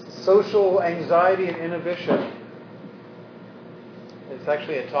Social anxiety and inhibition. It's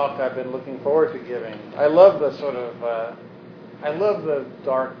actually a talk I've been looking forward to giving. I love the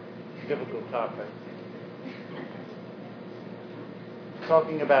dark, difficult topic.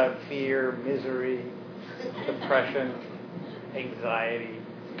 Talking about fear, misery, depression, anxiety,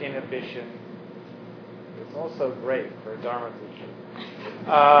 inhibition. It's also great for a Dharma teacher.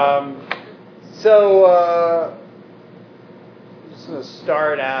 I'm just going to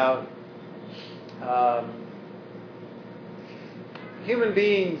start out. Human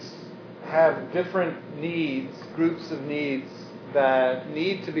beings have different needs, groups of needs that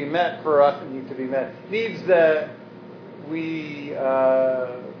need to be met for us and need to be met. Needs that we, I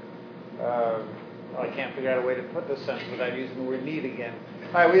can't figure out a way to put this sentence without using the word need again.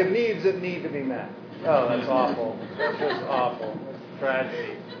 All right, we have needs that need to be met. Oh, that's awful. That's just awful. That's a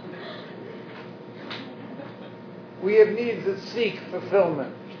tragedy. We have needs that seek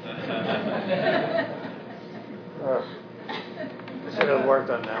fulfillment. I should have worked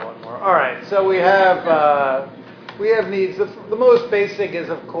on that one more. All right, so we have needs. The most basic is,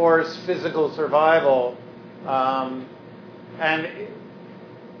 of course, physical survival, and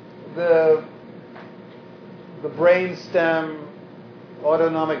the brainstem,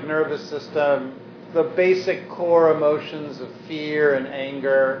 autonomic nervous system, the basic core emotions of fear and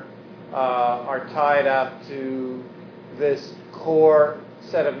anger are tied up to this core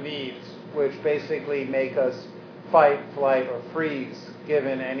set of needs, which basically make us fight, flight, or freeze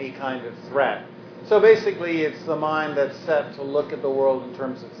given any kind of threat. So basically it's the mind that's set to look at the world in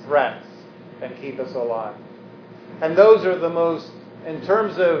terms of threats and keep us alive. And those are the most, in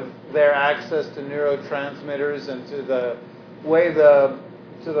terms of their access to neurotransmitters and to the way the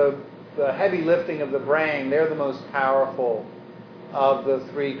heavy lifting of the brain, they're the most powerful of the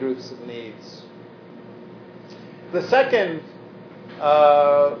three groups of needs. The second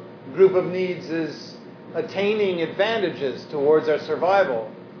group of needs is attaining advantages towards our survival.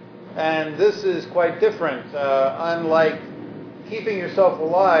 And this is quite different. Unlike keeping yourself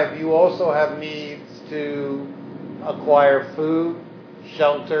alive, you also have needs to acquire food,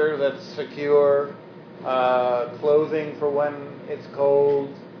 shelter that's secure, clothing for when it's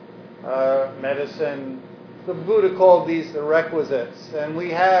cold, medicine. The Buddha called these the requisites. And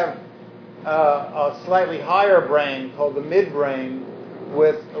we have a slightly higher brain called the midbrain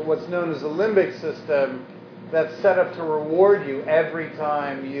with what's known as the limbic system that's set up to reward you every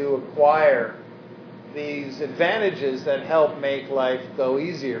time you acquire these advantages that help make life go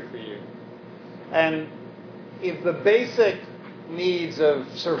easier for you. And if the basic needs of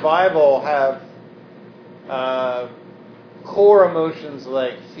survival have core emotions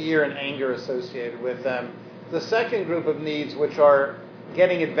like fear and anger associated with them, the second group of needs, which are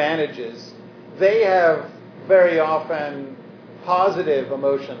getting advantages, they have very often positive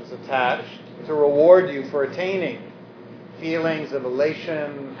emotions attached to reward you for attaining feelings of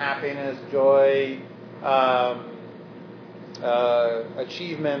elation, happiness, joy,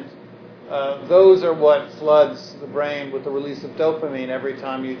 achievement. Those are what floods the brain with the release of dopamine every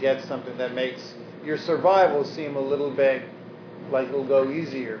time you get something that makes your survival seem a little bit like it'll go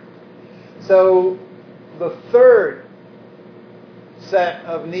easier. So the third set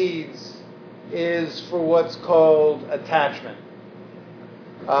of needs is for what's called attachment.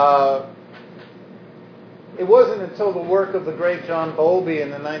 It wasn't until the work of the great John Bowlby in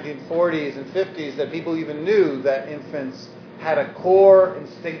the 1940s and 50s that people even knew that infants had a core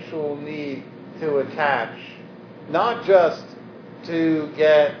instinctual need to attach, not just to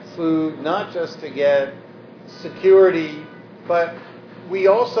get food, not just to get security, but we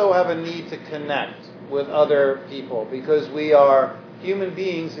also have a need to connect with other people because we are human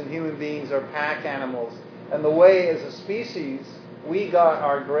beings and human beings are pack animals. And the way as a species we got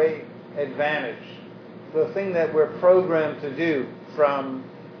our great advantage, the thing that we're programmed to do from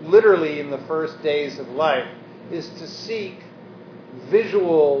literally in the first days of life, is to seek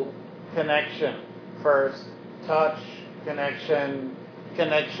visual connection first, touch, connection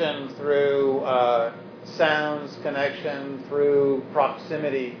through sounds, connection through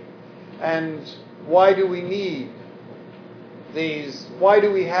proximity. And why do we need these? Why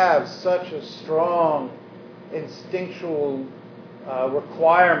do we have such a strong instinctual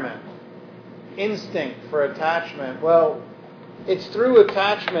requirement, instinct for attachment? Well, it's through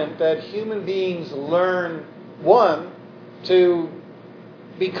attachment that human beings learn, one, to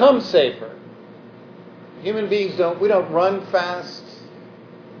become safer. Human beings we don't run fast.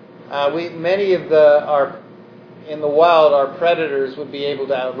 Many of in the wild, our predators would be able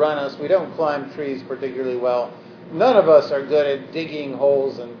to outrun us. We don't climb trees particularly well. None of us are good at digging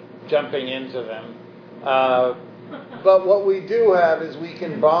holes and jumping into them. But what we do have is we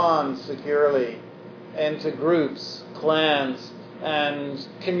can bond securely into groups, clans, and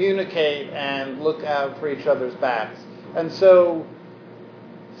communicate and look out for each other's backs. And so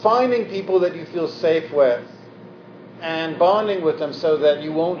finding people that you feel safe with and bonding with them so that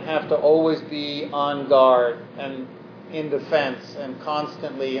you won't have to always be on guard and in defense and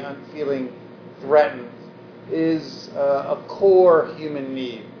constantly feeling threatened is a core human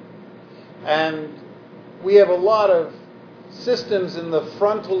need. And we have a lot of systems in the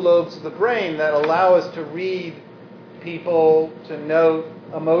frontal lobes of the brain that allow us to read people, to note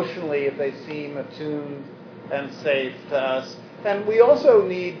emotionally if they seem attuned and safe to us. And we also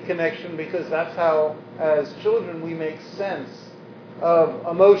need connection because that's how, as children, we make sense of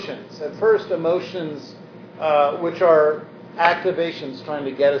emotions. At first, emotions, which are activations trying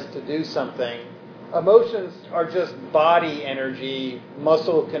to get us to do something, emotions are just body energy,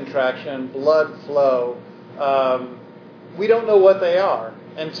 muscle contraction, blood flow. We don't know what they are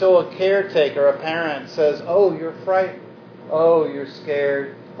until a caretaker, a parent, says, oh, you're frightened. Oh, you're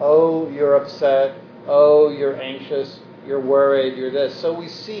scared. Oh, you're upset. Oh, you're anxious. You're worried. You're this. So we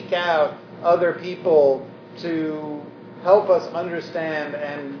seek out other people to help us understand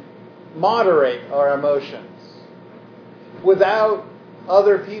and moderate our emotions. Without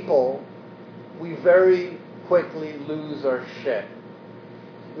other people, we very quickly lose our shit.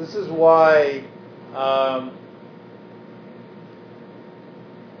 This is why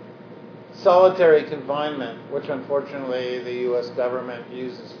solitary confinement, which unfortunately the U.S. government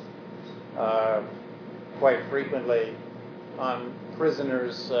uses quite frequently on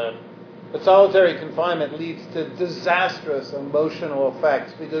prisoners, but solitary confinement leads to disastrous emotional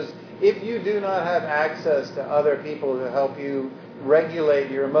effects because if you do not have access to other people to help you regulate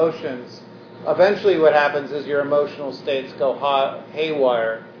your emotions, eventually what happens is your emotional states go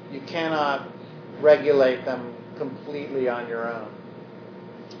haywire. You cannot regulate them completely on your own.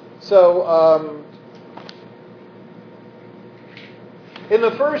 So, in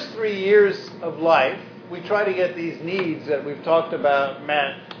the first 3 years of life, we try to get these needs that we've talked about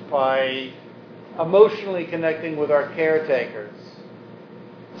met by emotionally connecting with our caretakers.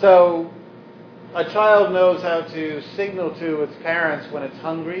 So, a child knows how to signal to its parents when it's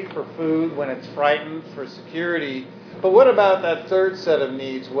hungry for food, when it's frightened for security. But what about that third set of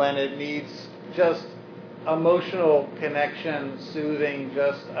needs when it needs just emotional connection, soothing,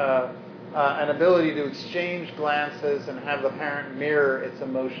 just an ability to exchange glances and have the parent mirror its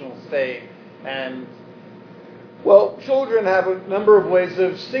emotional state? And, well, children have a number of ways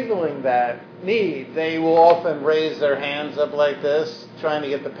of signaling that need. They will often raise their hands up like this, trying to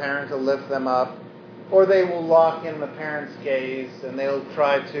get the parent to lift them up. Or they will lock in the parent's gaze and they'll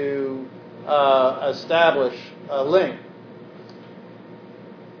try to establish a link.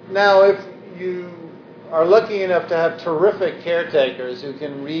 Now, if you are lucky enough to have terrific caretakers who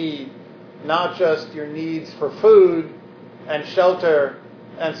can read not just your needs for food and shelter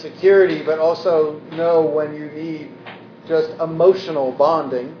and security, but also know when you need just emotional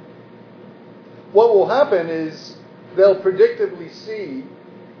bonding, what will happen is they'll predictably see,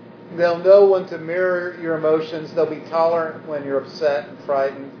 they'll know when to mirror your emotions, they'll be tolerant when you're upset and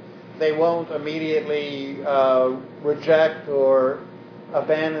frightened, they won't immediately reject or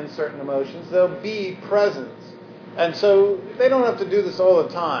abandon certain emotions, they'll be present. And so they don't have to do this all the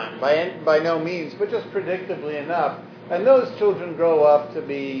time, by no means, but just predictably enough. And those children grow up to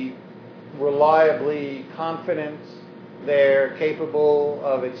be reliably confident. They're capable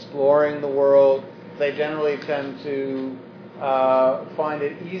of exploring the world. They generally tend to find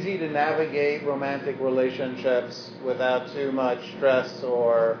it easy to navigate romantic relationships without too much stress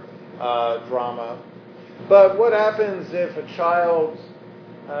or drama. But what happens if a child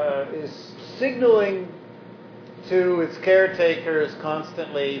is signaling to its caretakers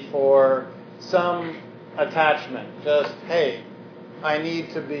constantly for some attachment? Just, hey, I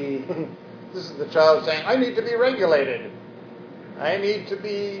need to be, this is the child saying, I need to be regulated. I need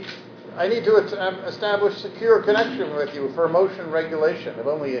to establish secure connection with you for emotion regulation. If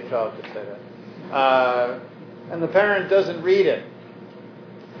only a child could say that. And the parent doesn't read it.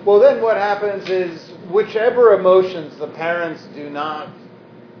 Well, then what happens is whichever emotions the parents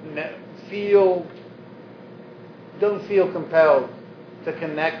don't feel compelled to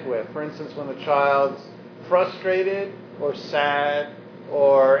connect with. For instance, when the child's frustrated or sad,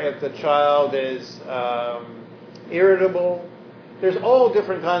 or if the child is irritable, there's all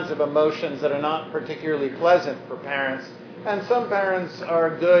different kinds of emotions that are not particularly pleasant for parents. And some parents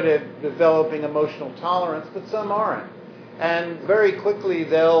are good at developing emotional tolerance, but some aren't. And very quickly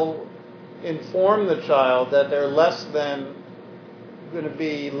they'll inform the child that they're less than going to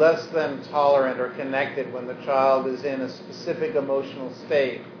be less than tolerant or connected when the child is in a specific emotional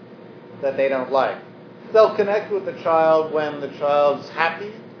state that they don't like. They'll connect with the child when the child's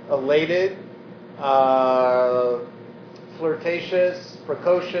happy, elated, flirtatious,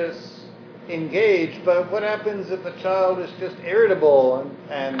 precocious, engaged. But what happens if the child is just irritable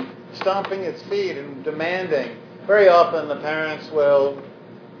and stomping its feet and demanding? Very often the parents will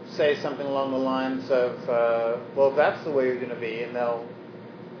say something along the lines of, well, if that's the way you're going to be, and they'll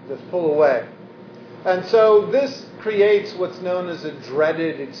just pull away. And so this creates what's known as a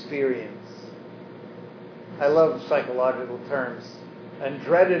dreaded experience. I love psychological terms. And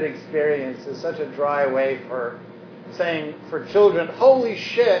dreaded experience is such a dry way for saying for children, holy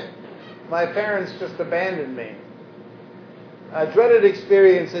shit, my parents just abandoned me. A dreaded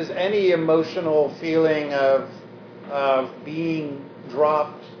experience is any emotional feeling of being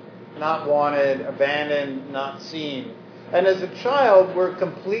dropped, not wanted, abandoned, not seen. And as a child, we're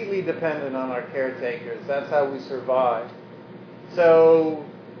completely dependent on our caretakers. That's how we survive. So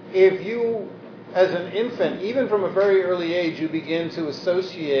if you, as an infant, even from a very early age, you begin to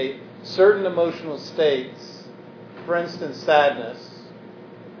associate certain emotional states, for instance, sadness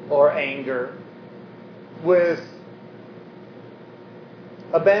or anger, with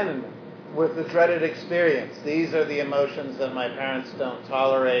abandonment, with the dreaded experience. These are the emotions that my parents don't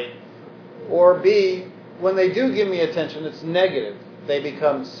tolerate. Or B, when they do give me attention, it's negative. They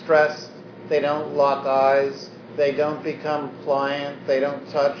become stressed. They don't lock eyes. They don't become pliant. They don't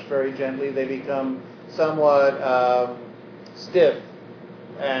touch very gently. They become somewhat stiff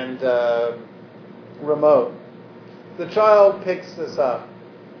and remote. The child picks this up.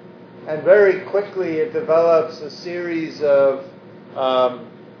 And very quickly it develops a series of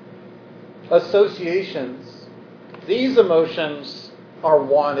associations. These emotions are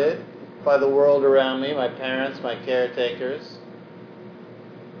wanted by the world around me, my parents, my caretakers,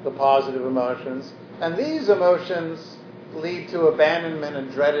 the positive emotions. And these emotions lead to abandonment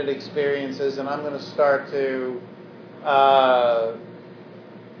and dreaded experiences, and I'm going to start to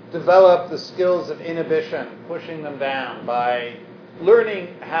develop the skills of inhibition, pushing them down by learning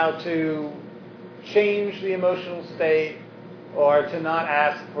how to change the emotional state or to not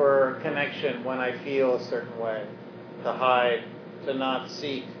ask for connection when I feel a certain way, to hide, to not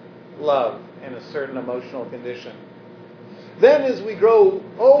seek love in a certain emotional condition. Then as we grow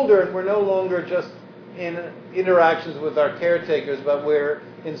older and we're no longer just in interactions with our caretakers, but we're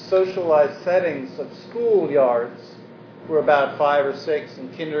in socialized settings of schoolyards, we're about 5 or 6 in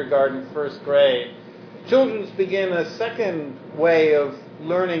kindergarten, first grade, children begin a second way of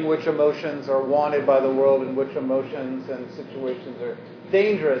learning which emotions are wanted by the world and which emotions and situations are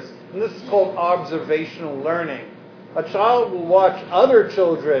dangerous. And this is called observational learning. A child will watch other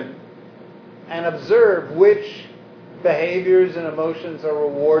children and observe which behaviors and emotions are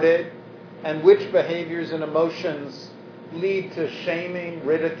rewarded and which behaviors and emotions lead to shaming,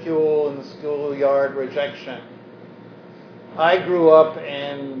 ridicule, in the schoolyard, rejection. I grew up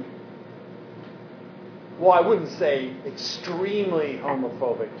in, well, I wouldn't say extremely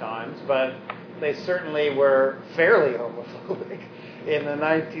homophobic times, but they certainly were fairly homophobic in the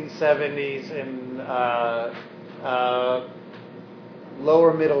 1970s in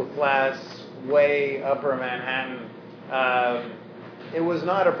lower middle class, way upper Manhattan. It was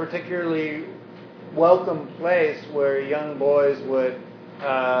not a particularly welcome place where young boys would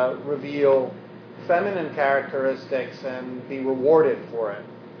reveal feminine characteristics and be rewarded for it.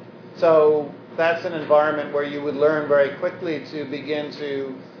 So that's an environment where you would learn very quickly to begin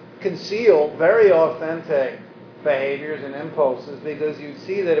to conceal very authentic behaviors and impulses because you'd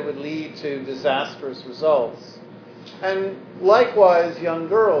see that it would lead to disastrous results. And likewise, young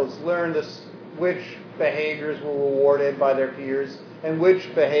girls learn which behaviors were rewarded by their peers and which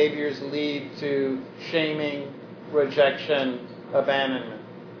behaviors lead to shaming, rejection, abandonment.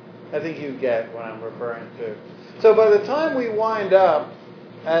 I think you get what I'm referring to. So by the time we wind up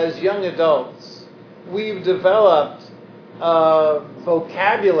as young adults, we've developed a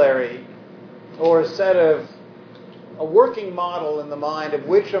vocabulary or a working model in the mind of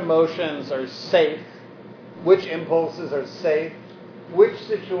which emotions are safe, which impulses are safe, which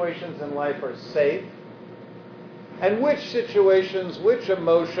situations in life are safe, and which situations, which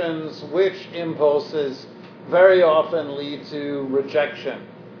emotions, which impulses very often lead to rejection,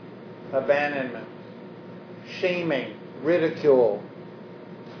 abandonment, shaming, ridicule.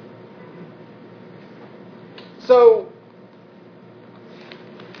 So,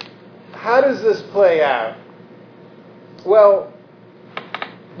 how does this play out? Well,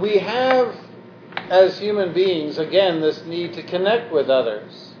 we have, as human beings, again, this need to connect with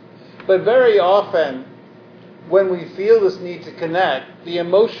others. But very often, when we feel this need to connect, the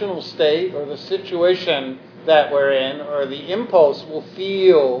emotional state or the situation that we're in or the impulse will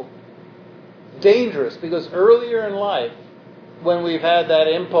feel dangerous, because earlier in life, when we've had that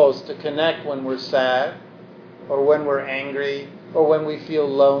impulse to connect when we're sad or when we're angry or when we feel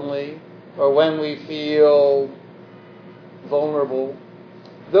lonely or when we feel vulnerable,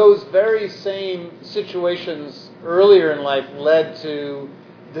 those very same situations earlier in life led to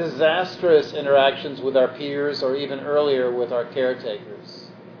disastrous interactions with our peers or even earlier with our caretakers.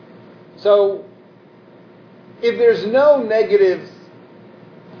 So, if there's no negative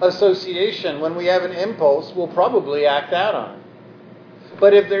association, when we have an impulse, we'll probably act out on it.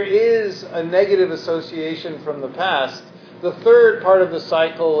 But if there is a negative association from the past, the third part of the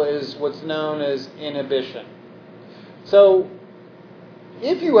cycle is what's known as inhibition. So,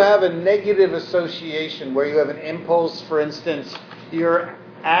 if you have a negative association where you have an impulse, for instance, you've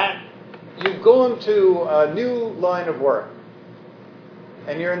gone to a new line of work,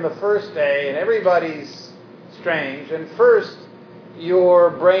 and you're in the first day, and everybody's strange, and first,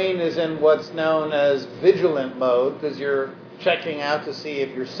 your brain is in what's known as vigilant mode, because you're checking out to see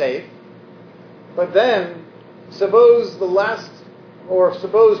if you're safe. But then, suppose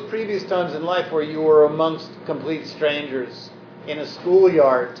previous times in life where you were amongst complete strangers in a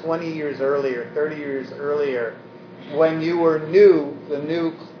schoolyard 20 years earlier, 30 years earlier, when you were the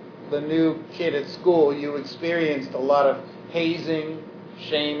new kid at school, you experienced a lot of hazing,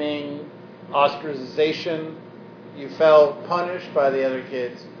 shaming, ostracization. You felt punished by the other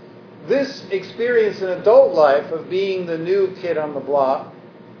kids. This experience in adult life of being the new kid on the block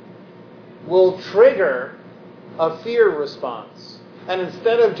will trigger a fear response. And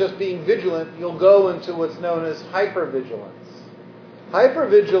instead of just being vigilant, you'll go into what's known as hypervigilance.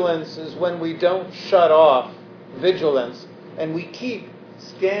 Hypervigilance is when we don't shut off vigilance and we keep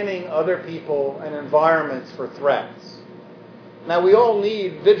scanning other people and environments for threats. Now, we all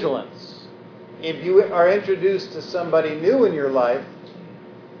need vigilance. If you are introduced to somebody new in your life,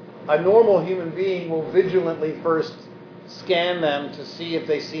 a normal human being will vigilantly first scan them to see if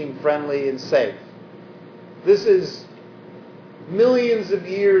they seem friendly and safe. This is millions of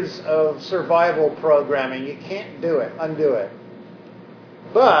years of survival programming. You can't undo it.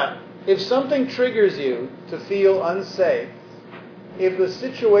 But if something triggers you to feel unsafe, if the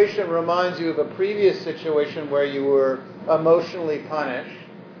situation reminds you of a previous situation where you were emotionally punished,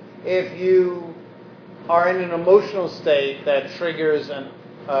 if you are in an emotional state that triggers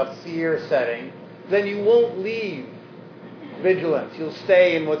a fear setting, then you won't leave vigilance. You'll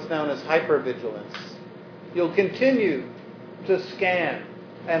stay in what's known as hypervigilance. You'll continue to scan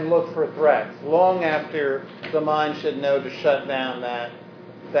and look for threats long after the mind should know to shut down that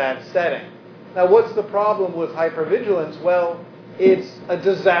setting. Now, what's the problem with hypervigilance? Well, it's a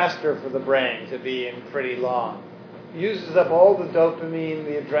disaster for the brain to be in pretty long. It uses up all the dopamine,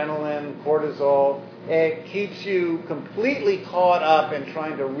 the adrenaline, cortisol. It keeps you completely caught up in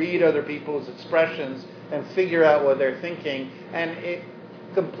trying to read other people's expressions and figure out what they're thinking. And it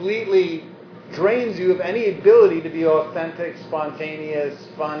completely drains you of any ability to be authentic, spontaneous,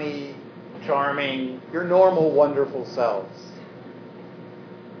 funny, charming, your normal, wonderful selves.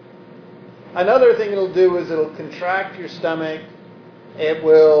 Another thing it'll do is it'll contract your stomach. It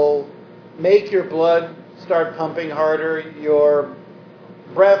will make your blood start pumping harder. Your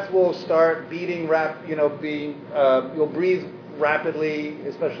breath will start beating, you'll breathe rapidly,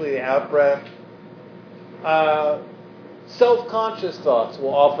 especially the out-breath. Self-conscious thoughts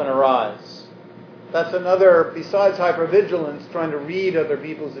will often arise. That's another, besides hypervigilance, trying to read other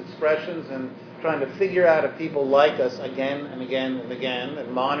people's expressions and trying to figure out if people like us again and again and again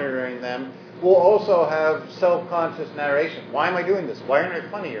and monitoring them. We'll also have self-conscious narration. Why am I doing this? Why aren't I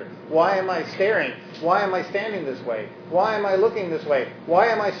funny here? Why am I staring? Why am I standing this way? Why am I looking this way? Why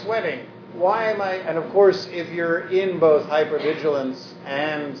am I sweating? And of course, if you're in both hypervigilance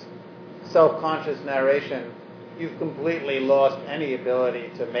and self-conscious narration, you've completely lost any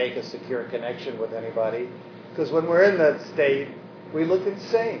ability to make a secure connection with anybody. Because when we're in that state, we look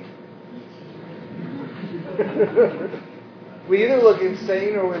insane. We either look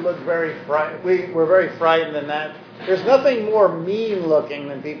insane or we look very frightened. We're very frightened in that. There's nothing more mean looking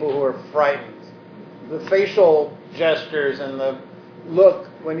than people who are frightened. The facial gestures and the look.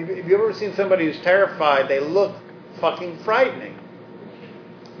 If you've ever seen somebody who's terrified, they look fucking frightening.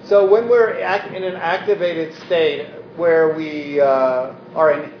 So when we're in an activated state where we are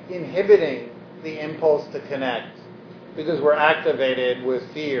inhibiting the impulse to connect because we're activated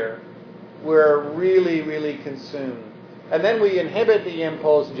with fear, we're really, really consumed. And then we inhibit the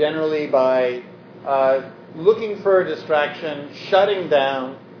impulse generally by looking for a distraction, shutting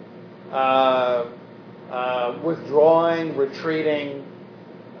down, withdrawing, retreating,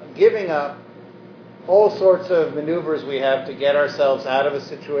 giving up, all sorts of maneuvers we have to get ourselves out of a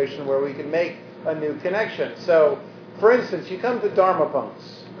situation where we can make a new connection. So, for instance, you come to Dharma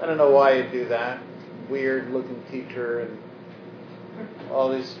punks. I don't know why you do that. Weird-looking teacher and all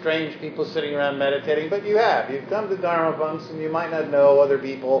these strange people sitting around meditating, but you have. You've come to Dharma punks, and you might not know other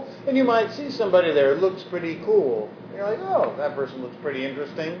people, and you might see somebody there who looks pretty cool. You're like, oh, that person looks pretty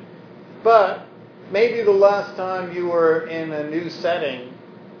interesting. But maybe the last time you were in a new setting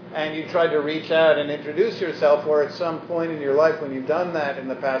and you tried to reach out and introduce yourself, or at some point in your life when you've done that in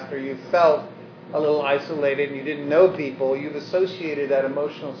the past, or you felt a little isolated and you didn't know people, you've associated that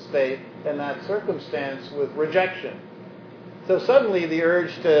emotional state and that circumstance with rejection. So suddenly the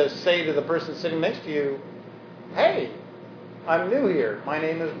urge to say to the person sitting next to you, hey, I'm new here, my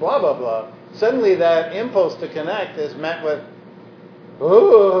name is blah, blah, blah. Suddenly that impulse to connect is met with,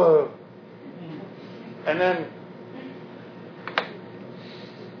 oh, and then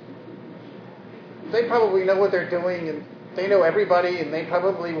they probably know what they're doing, and they know everybody, and they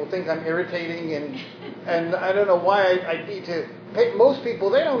probably will think I'm irritating, and I don't know why I need to pay. Most people,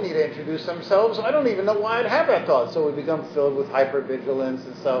 they don't need to introduce themselves. I don't even know why I'd have that thought. So we become filled with hypervigilance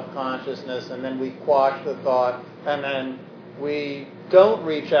and self-consciousness, and then we quash the thought, and then we don't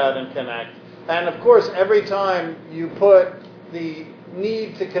reach out and connect. And of course, every time you put the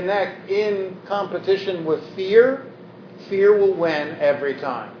need to connect in competition with fear, fear will win every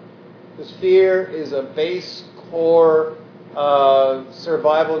time. Because fear is a base core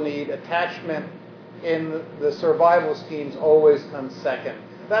survival need. Attachment in the survival schemes always comes second.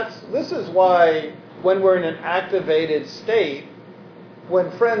 This is why when we're in an activated state, when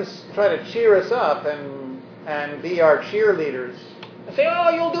friends try to cheer us up and be our cheerleaders, and say, oh,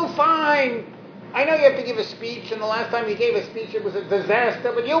 you'll do fine. I know you have to give a speech, and the last time you gave a speech it was a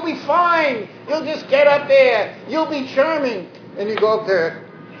disaster, but you'll be fine. You'll just get up there. You'll be charming. And you go up there.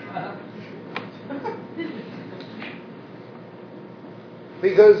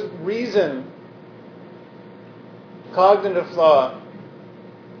 Because reason, cognitive thought,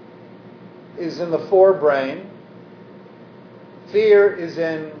 is in the forebrain. Fear is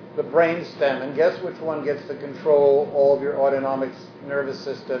in the brainstem. And guess which one gets to control all of your autonomic nervous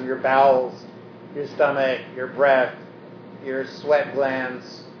system, your bowels, your stomach, your breath, your sweat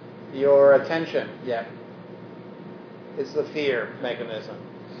glands, your attention? Yeah. It's the fear mechanism.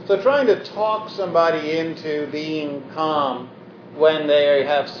 So trying to talk somebody into being calm when they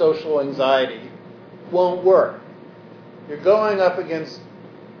have social anxiety won't work. You're going up against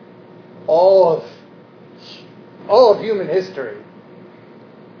all of human history.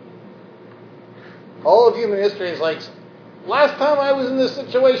 All of human history is like, last time I was in this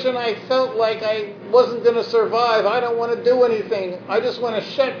situation, I felt like I wasn't going to survive. I don't want to do anything. I just want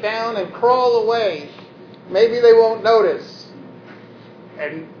to shut down and crawl away. Maybe they won't notice.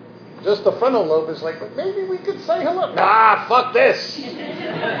 And just the frontal lobe is like, but maybe we could say hello. Nah, fuck this.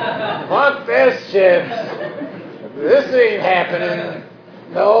 Fuck this shit. This ain't happening.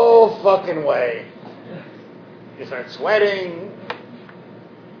 No fucking way. You start sweating.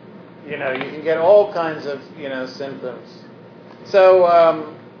 You can get all kinds of, symptoms.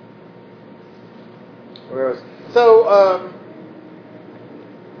 So,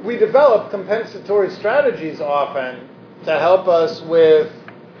 we develop compensatory strategies often to help us with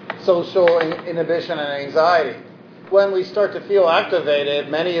social inhibition and anxiety. When we start to feel activated,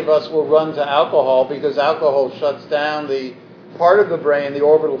 many of us will run to alcohol because alcohol shuts down the part of the brain, the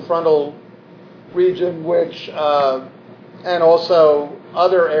orbital frontal region, which, and also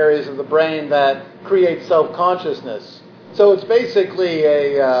other areas of the brain that create self-consciousness. So it's basically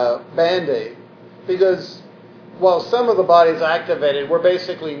a Band-Aid, because while some of the body's activated, we're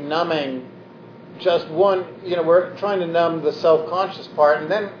basically numbing just one, we're trying to numb the self-conscious part,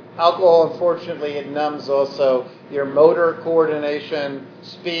 and then alcohol, unfortunately, it numbs also your motor coordination,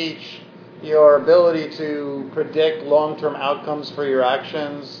 speech, your ability to predict long-term outcomes for your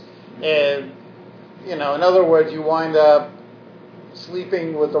actions. And, in other words, you wind up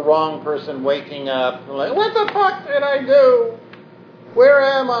sleeping with the wrong person, waking up, and like, what the fuck did I do? Where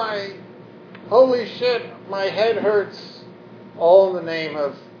am I? Holy shit, my head hurts. All in the name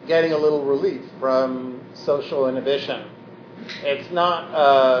of getting a little relief from social inhibition. It's not,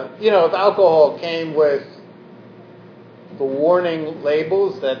 if alcohol came with the warning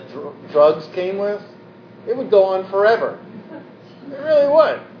labels that drugs came with, it would go on forever. It really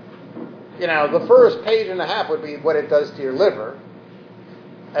would. The first page and a half would be what it does to your liver.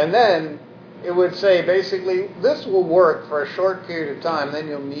 And then it would say basically this will work for a short period of time, then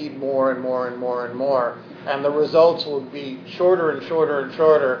you'll need more and more and more and more, and the results will be shorter and shorter and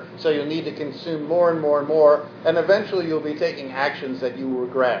shorter, so you'll need to consume more and more and more, and eventually you'll be taking actions that you will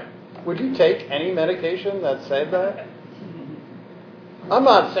regret. Would you take any medication that said that? I'm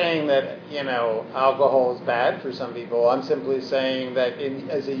not saying that, alcohol is bad for some people. I'm simply saying that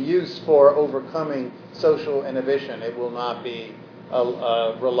as a use for overcoming social inhibition, it will not be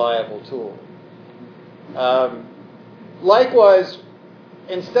a reliable tool. Likewise,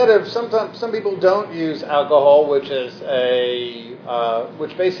 instead of some people don't use alcohol, which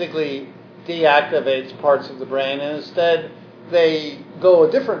basically deactivates parts of the brain, and instead they go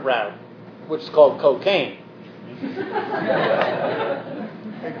a different route, which is called cocaine.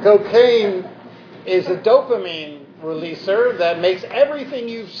 Cocaine is a dopamine releaser that makes everything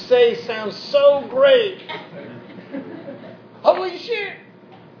you say sound so great. Holy shit!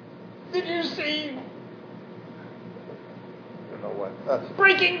 Did you see? I don't know what.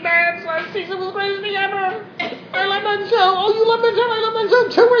 Breaking Bad's last season was the greatest thing ever. I love that show. Oh, you love that show? I love that show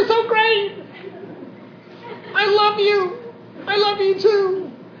too. We're so great. I love you. I love you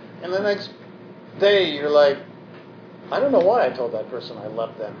too. And the next day, you're like, I don't know why I told that person I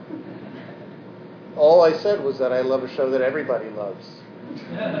loved them. All I said was that I love a show that everybody loves.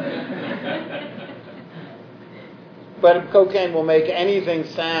 But cocaine will make anything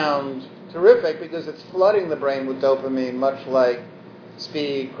sound terrific because it's flooding the brain with dopamine, much like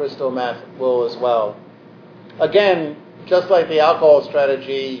speed, crystal meth will as well. Again, just like the alcohol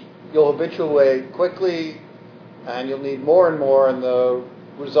strategy, you'll habituate quickly, and you'll need more and more, and the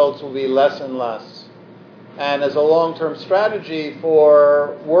results will be less and less. And as a long-term strategy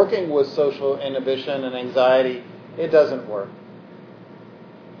for working with social inhibition and anxiety, it doesn't work.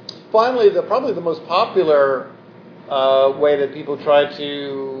 Finally, probably the most popular way that people try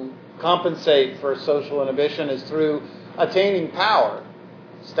to compensate for social inhibition is through attaining power,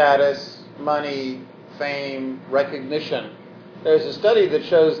 status, money, fame, recognition. There's a study that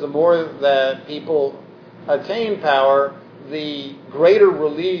shows the more that people attain power, the greater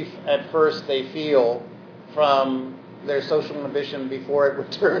relief at first they feel from their social inhibition before it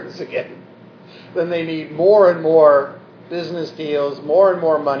returns again. Then they need more and more business deals, more and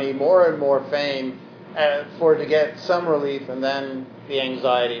more money, more and more fame to get some relief, and then the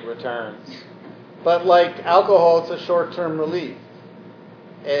anxiety returns. But like alcohol, it's a short-term relief.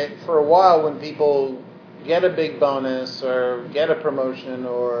 For a while, when people get a big bonus or get a promotion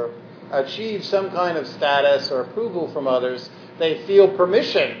or achieve some kind of status or approval from others, they feel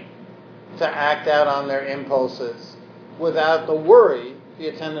permission to act out on their impulses without the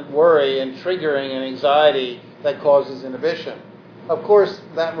attendant worry and triggering an anxiety that causes inhibition. Of course,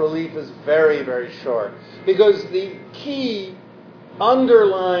 that relief is very, very short because the key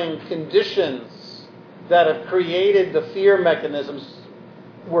underlying conditions that have created the fear mechanisms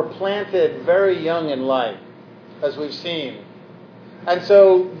were planted very young in life, as we've seen. And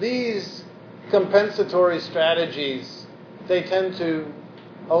so these compensatory strategies, they tend to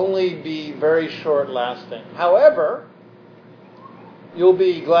only be very short-lasting. However, you'll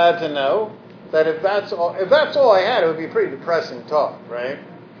be glad to know that if that's all I had, it would be pretty depressing talk, right?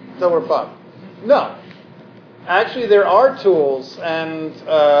 So we're fucked. No. Actually, there are tools and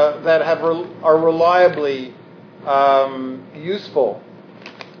that are reliably useful.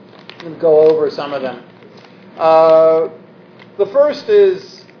 We'll go over some of them. The first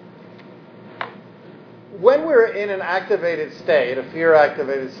is when we're in an activated state, a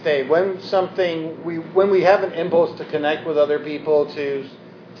fear-activated state, when we have an impulse to connect with other people, to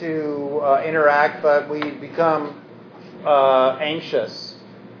interact, but we become anxious.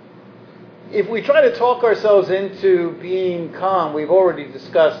 If we try to talk ourselves into being calm, we've already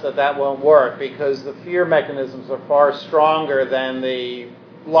discussed that won't work because the fear mechanisms are far stronger than the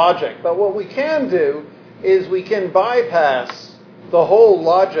logic. But what we can do is we can bypass the whole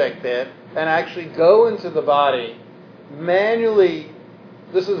logic bit and actually go into the body manually.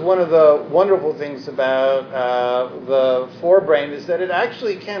 This is one of the wonderful things about the forebrain is that it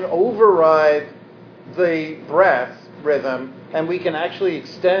actually can override the breath rhythm, and we can actually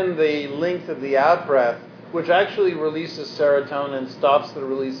extend the length of the out-breath, which actually releases serotonin, stops the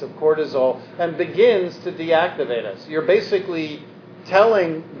release of cortisol, and begins to deactivate us. You're basically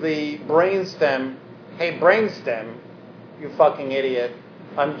telling the brainstem, hey, brainstem, you fucking idiot,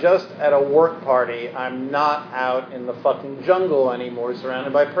 I'm just at a work party. I'm not out in the fucking jungle anymore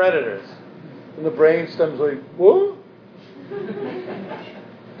surrounded by predators. And the brainstem's like, what?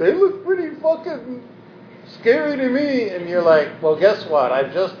 They look pretty fucking scary to me. And you're like, well, guess what?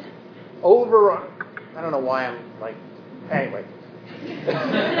 I've just overrun. I don't know why I'm like, anyway.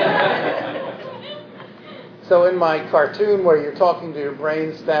 So in my cartoon where you're talking to your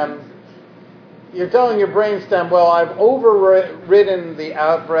brainstem, you're telling your brainstem, well, I've overridden the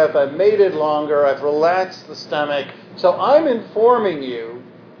out-breath, I've made it longer, I've relaxed the stomach, so I'm informing you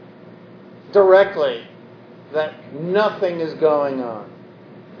directly that nothing is going on.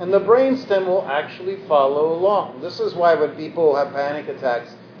 And the brainstem will actually follow along. This is why when people have panic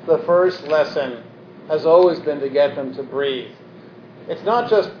attacks, the first lesson has always been to get them to breathe. It's not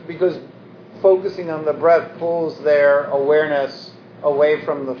just because focusing on the breath pulls their awareness away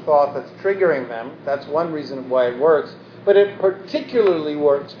from the thought that's triggering them. That's one reason why it works. But it particularly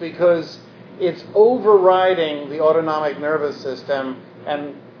works because it's overriding the autonomic nervous system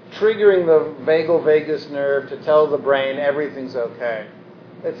and triggering the vagal vagus nerve to tell the brain everything's okay.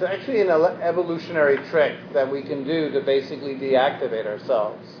 It's actually an evolutionary trick that we can do to basically deactivate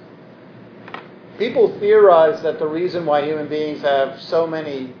ourselves. People theorize that the reason why human beings have so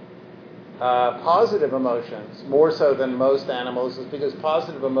many positive emotions, more so than most animals, is because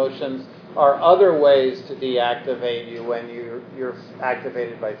positive emotions are other ways to deactivate you when you're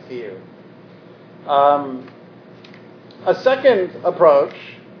activated by fear. A second approach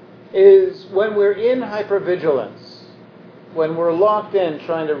is when we're in hypervigilance, when we're locked in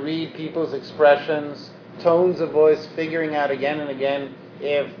trying to read people's expressions, tones of voice, figuring out again and again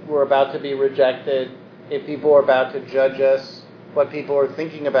if we're about to be rejected, if people are about to judge us, what people are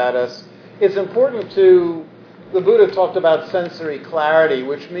thinking about us. It's important to, the Buddha talked about sensory clarity,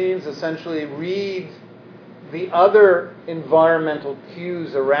 which means essentially read the other environmental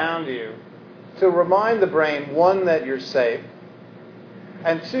cues around you to remind the brain, one, that you're safe,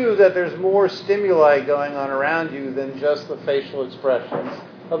 and two, that there's more stimuli going on around you than just the facial expressions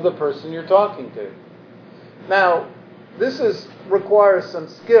of the person you're talking to. Now, this requires some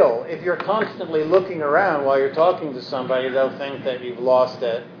skill. If you're constantly looking around while you're talking to somebody, they'll think that you've lost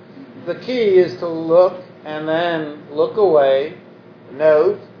it. The key is to look and then look away,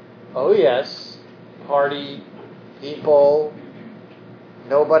 note, oh yes, party, people,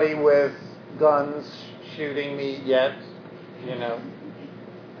 nobody with guns shooting me yet,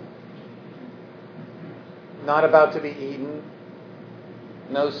 not about to be eaten,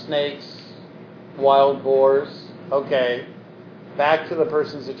 no snakes, wild boars, okay, back to the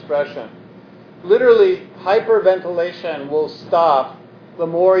person's expression. Literally, hyperventilation will stop the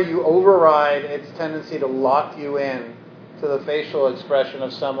more you override its tendency to lock you in to the facial expression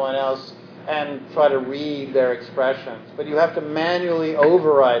of someone else and try to read their expressions. But you have to manually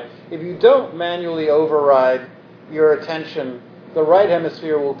override. If you don't manually override your attention, the right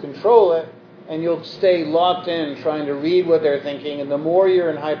hemisphere will control it, and you'll stay locked in trying to read what they're thinking. And the more you're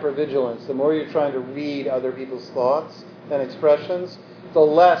in hypervigilance, the more you're trying to read other people's thoughts and expressions, the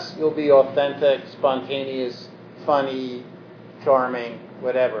less you'll be authentic, spontaneous, funny, charming,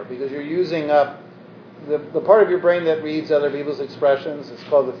 whatever, because you're using up the part of your brain that reads other people's expressions. It's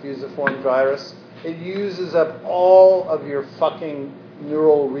called the fusiform gyrus. It uses up all of your fucking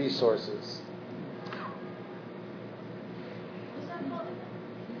neural resources.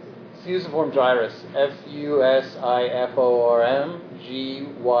 Fusiform gyrus, Fusiform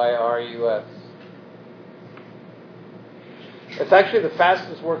Gyrus. It's actually the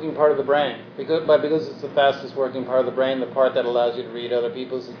fastest working part of the brain. Because it's the fastest working part of the brain, the part that allows you to read other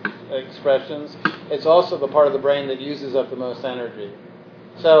people's expressions, it's also the part of the brain that uses up the most energy.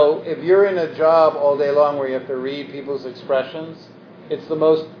 So if you're in a job all day long where you have to read people's expressions, it's the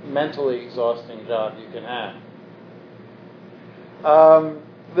most mentally exhausting job you can have.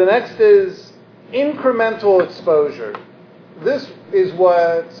 The next is incremental exposure. This is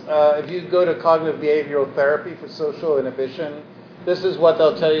what, if you go to cognitive behavioral therapy for social inhibition, this is what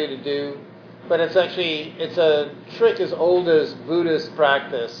they'll tell you to do. But it's a trick as old as Buddhist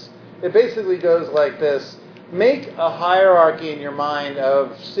practice. It basically goes like this. Make a hierarchy in your mind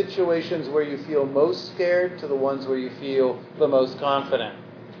of situations where you feel most scared to the ones where you feel the most confident.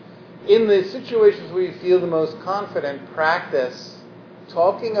 In the situations where you feel the most confident, practice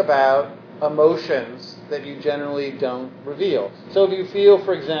talking about emotions that you generally don't reveal. So if you feel,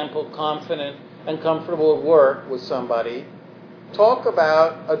 for example, confident and comfortable at work with somebody, talk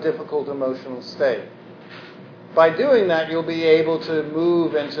about a difficult emotional state. By doing that, you'll be able to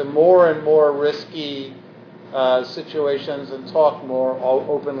move into more and more risky situations and talk more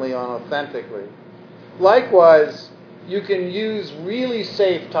openly and authentically. Likewise, you can use really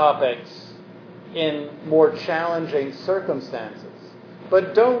safe topics in more challenging circumstances.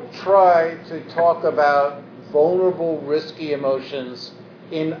 But don't try to talk about vulnerable, risky emotions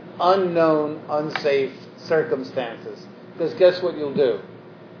in unknown, unsafe circumstances. Because guess what you'll do?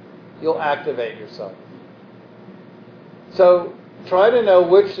 You'll activate yourself. So Try to know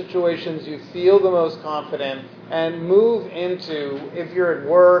which situations you feel the most confident and move into, if you're at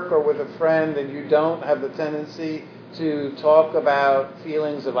work or with a friend and you don't have the tendency to talk about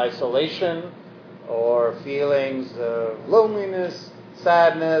feelings of isolation or feelings of loneliness,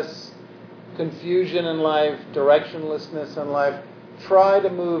 sadness, confusion in life, directionlessness in life, try to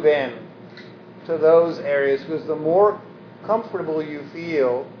move in to those areas, because the more comfortable you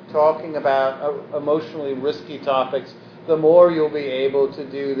feel talking about emotionally risky topics, the more you'll be able to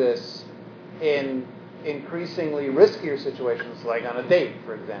do this in increasingly riskier situations, like on a date,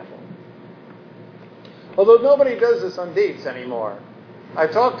 for example. Although nobody does this on dates anymore. I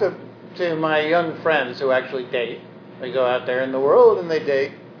talk to my young friends who actually date. They go out there in the world and they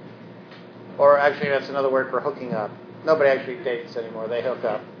date. Or actually, that's another word for hooking up. Nobody actually dates anymore. They hook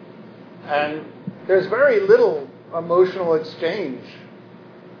up. And there's very little emotional exchange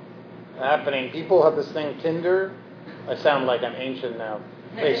happening. People have this thing, Tinder. I sound like I'm ancient now.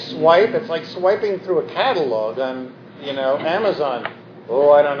 They swipe. It's like swiping through a catalog on, Amazon.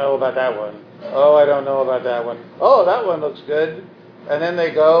 Oh, I don't know about that one. Oh, I don't know about that one. Oh, that one looks good. And then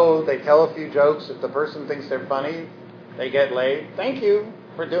they go, they tell a few jokes. If the person thinks they're funny, they get laid. Thank you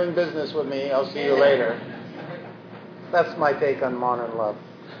for doing business with me. I'll see you later. That's my take on modern love.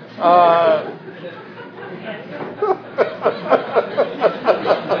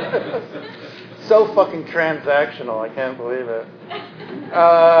 So fucking transactional. I can't believe it.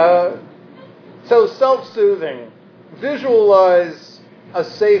 So self-soothing. Visualize a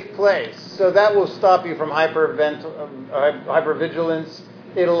safe place. So that will stop you from hypervigilance.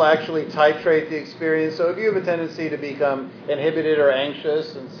 It'll actually titrate the experience. So if you have a tendency to become inhibited or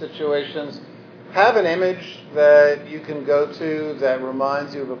anxious in situations, have an image that you can go to that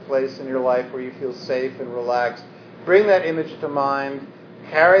reminds you of a place in your life where you feel safe and relaxed. Bring that image to mind.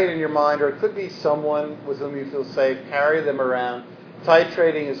 Carry it in your mind, or it could be someone with whom you feel safe. Carry them around.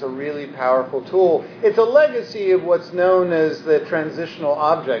 Titrating is a really powerful tool. It's a legacy of what's known as the transitional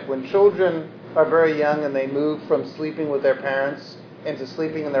object. When children are very young and they move from sleeping with their parents into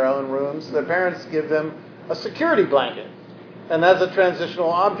sleeping in their own rooms, their parents give them a security blanket. And that's a transitional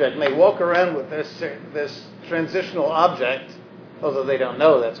object. And they walk around with this transitional object, although they don't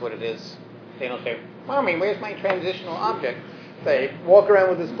know that's what it is. They don't say, "Mommy, where's my transitional object?" They walk around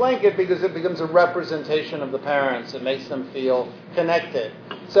with this blanket because it becomes a representation of the parents. It makes them feel connected.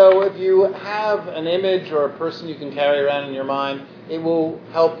 So if you have an image or a person you can carry around in your mind, it will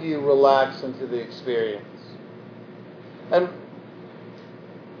help you relax into the experience. And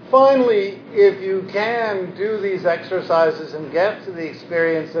finally, if you can do these exercises and get to the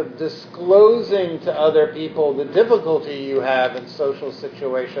experience of disclosing to other people the difficulty you have in social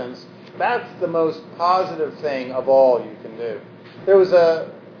situations, that's the most positive thing of all you can do. There was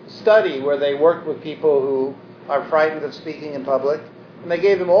a study where they worked with people who are frightened of speaking in public, and they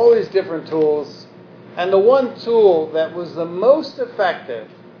gave them all these different tools. And the one tool that was the most effective,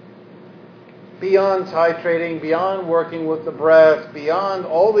 beyond titrating, beyond working with the breath, beyond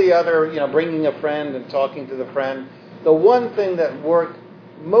all the other, bringing a friend and talking to the friend, the one thing that worked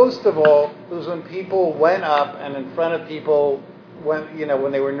most of all was when people went up and in front of people,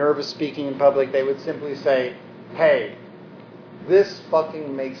 when they were nervous speaking in public, they would simply say, "Hey, this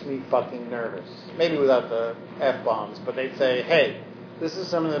fucking makes me fucking nervous." Maybe without the F-bombs, but they'd say, "Hey, this is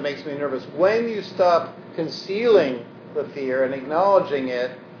something that makes me nervous." When you stop concealing the fear and acknowledging it,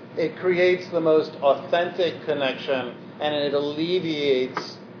 it creates the most authentic connection and it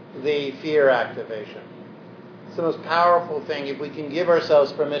alleviates the fear activation. It's the most powerful thing. If we can give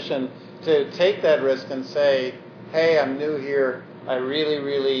ourselves permission to take that risk and say, "Hey, I'm new here. I really,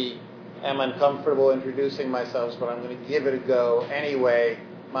 really am uncomfortable introducing myself, but I'm going to give it a go anyway.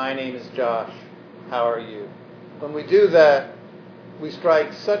 My name is Josh. How are you?" When we do that, we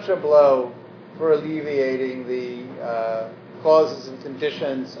strike such a blow for alleviating the causes and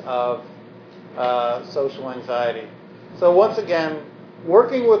conditions of social anxiety. So once again,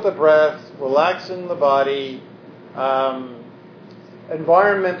 working with the breath, relaxing the body,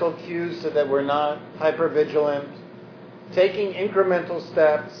 environmental cues so that we're not hypervigilant, taking incremental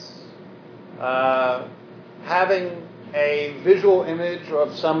steps, having a visual image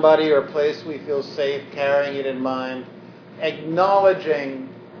of somebody or place we feel safe, carrying it in mind, acknowledging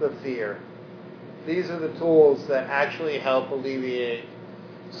the fear. These are the tools that actually help alleviate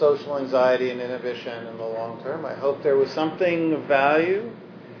social anxiety and inhibition in the long term. I hope there was something of value.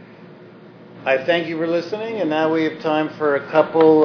 I thank you for listening, and now we have time for a couple